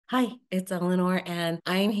Hi, it's Eleanor, and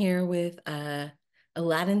I'm here with a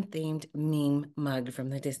Aladdin themed meme mug from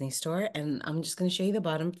the Disney store. And I'm just going to show you the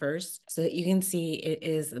bottom first so that you can see it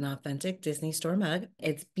is an authentic Disney store mug.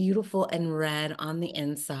 It's beautiful and red on the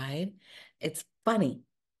inside. It's funny.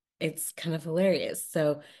 It's kind of hilarious.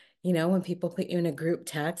 So, when people put you in a group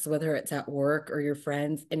text, whether it's at work or your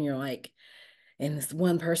friends, and you're like, and this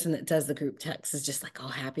one person that does the group text is just like all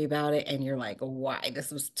happy about it. And you're like, why?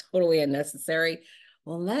 This was totally unnecessary.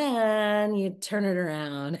 Well, then you turn it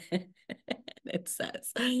around and it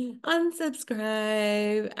says,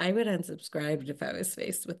 unsubscribe. I would unsubscribe if I was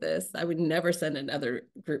faced with this. I would never send another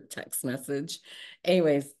group text message.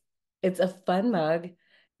 Anyways, it's a fun mug.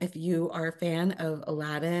 If you are a fan of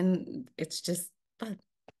Aladdin, it's just fun.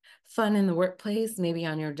 Fun in the workplace, maybe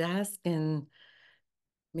on your desk, and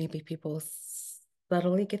maybe people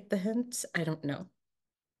subtly get the hint. I don't know.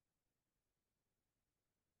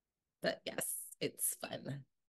 But yes, it's fun.